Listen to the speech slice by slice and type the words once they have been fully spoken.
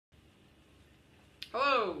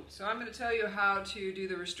Hello, so I'm going to tell you how to do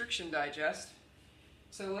the restriction digest.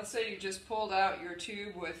 So let's say you just pulled out your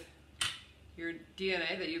tube with your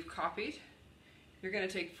DNA that you've copied. You're going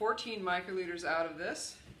to take 14 microliters out of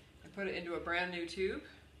this and put it into a brand new tube.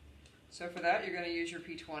 So for that you're going to use your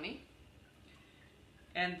P20.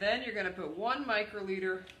 And then you're going to put 1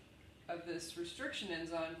 microliter of this restriction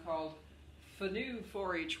enzyme called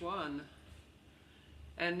FeNO4H1.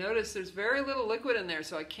 And notice there's very little liquid in there,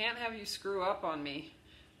 so I can't have you screw up on me.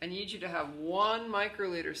 I need you to have 1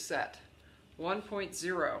 microliter set,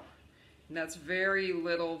 1.0, and that's very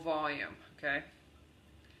little volume, okay?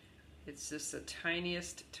 It's just the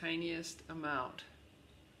tiniest amount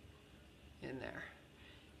in there.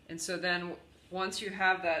 And so then once you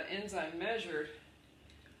have that enzyme measured,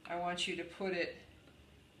 I want you to put it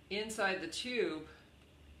inside the tube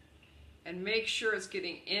and make sure it's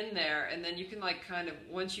getting in there, and then you can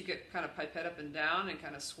once you get kind of pipette up and down and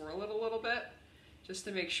kind of swirl it a little bit, just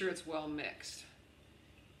to make sure it's well mixed.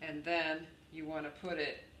 And then you want to put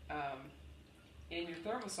it in your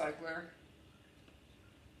thermocycler,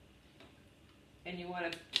 and you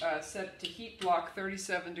want to set it to heat block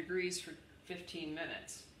 37 degrees for 15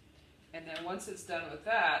 minutes. And then once it's done with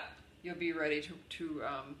that, you'll be ready to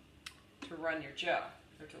run your gel,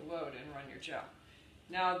 or to load and run your gel.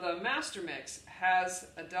 Now the master mix has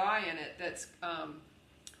a dye in it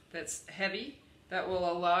that's heavy, that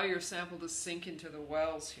will allow your sample to sink into the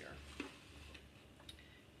wells here.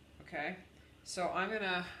 Okay, so I'm going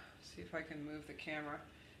to see if I can move the camera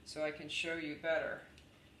so I can show you better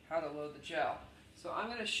how to load the gel. So I'm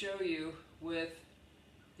going to show you with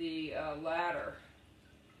the ladder.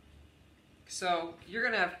 So you're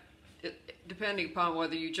going to have, depending upon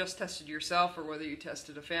whether you just tested yourself or whether you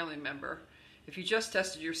tested a family member, if you just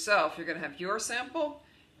tested yourself, you're going to have your sample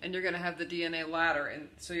and you're going to have the DNA ladder, and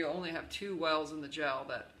so you'll only have 2 wells in the gel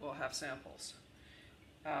that will have samples.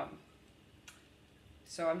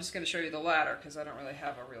 So I'm just going to show you the ladder because I don't really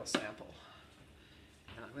have a real sample.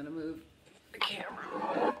 And I'm going to move the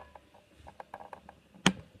camera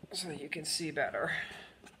so that you can see better.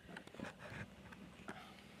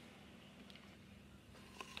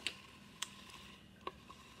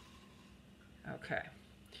 Okay.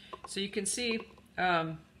 So you can see, let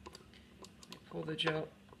me pull the gel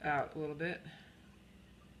out a little bit.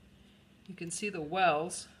 You can see the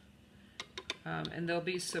wells, and they'll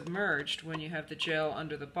be submerged when you have the gel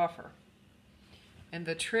under the buffer. And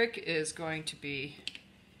the trick is going to be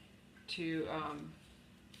to,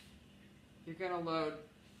 you're going to load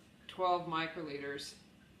 12 microliters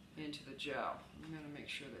into the gel. I'm going to make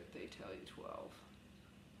sure that they tell you 12.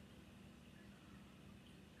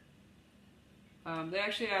 They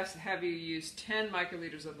actually have you use 10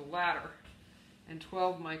 microliters of the ladder and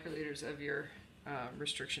 12 microliters of your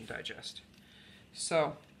restriction digest.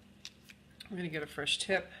 So I'm going to get a fresh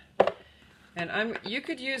tip, and you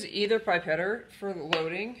could use either pipetter for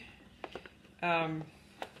loading.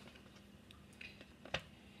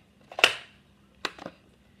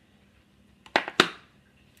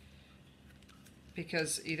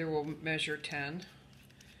 Because either will measure 10.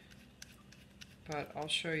 But I'll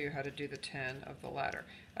show you how to do the 10 of the ladder.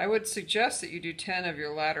 I would suggest that you do 10 of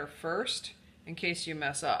your ladder first in case you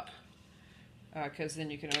mess up, because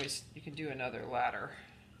then you can do another ladder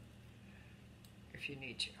if you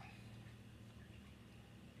need to.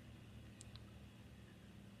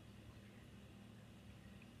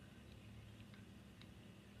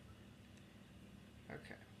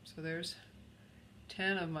 Okay, so there's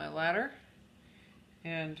 10 of my ladder,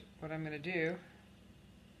 and what I'm going to do,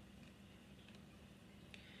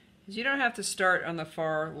 you don't have to start on the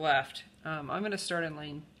far left. I'm going to start in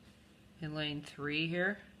lane 3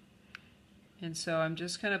 here. And so I'm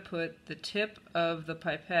just going to put the tip of the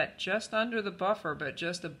pipette just under the buffer, but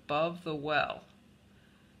just above the well.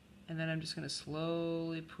 And then I'm just going to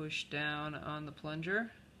slowly push down on the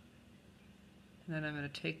plunger. And then I'm going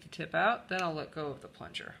to take the tip out, then I'll let go of the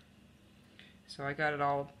plunger. So I got it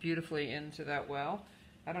all beautifully into that well.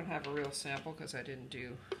 I don't have a real sample because I didn't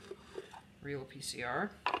do real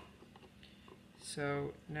PCR.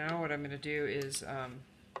 So now what I'm going to do is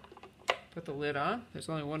put the lid on. There's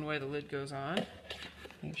only one way the lid goes on.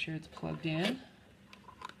 Make sure it's plugged in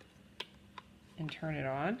and turn it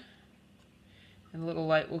on. And the little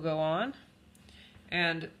light will go on.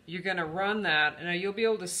 And you're going to run that, and you'll be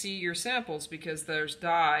able to see your samples because there's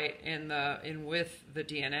dye in with the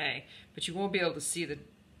DNA, but you won't be able to see the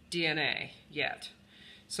DNA yet.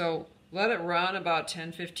 So let it run about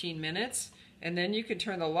 10-15 minutes. And then you can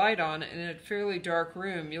turn the light on, and in a fairly dark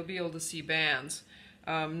room, you'll be able to see bands,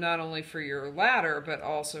 not only for your ladder, but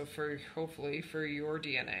also hopefully for your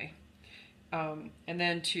DNA. And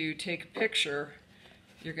then to take a picture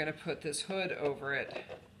you're going to put this hood over it,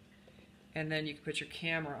 and then you can put your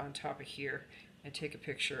camera on top of here and take a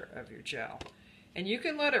picture of your gel. And you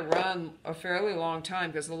can let it run a fairly long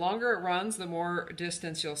time, because the longer it runs, the more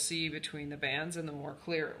distance you'll see between the bands and the more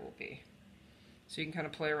clear it will be. So you can kind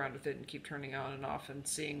of play around with it and keep turning on and off and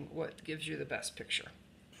seeing what gives you the best picture.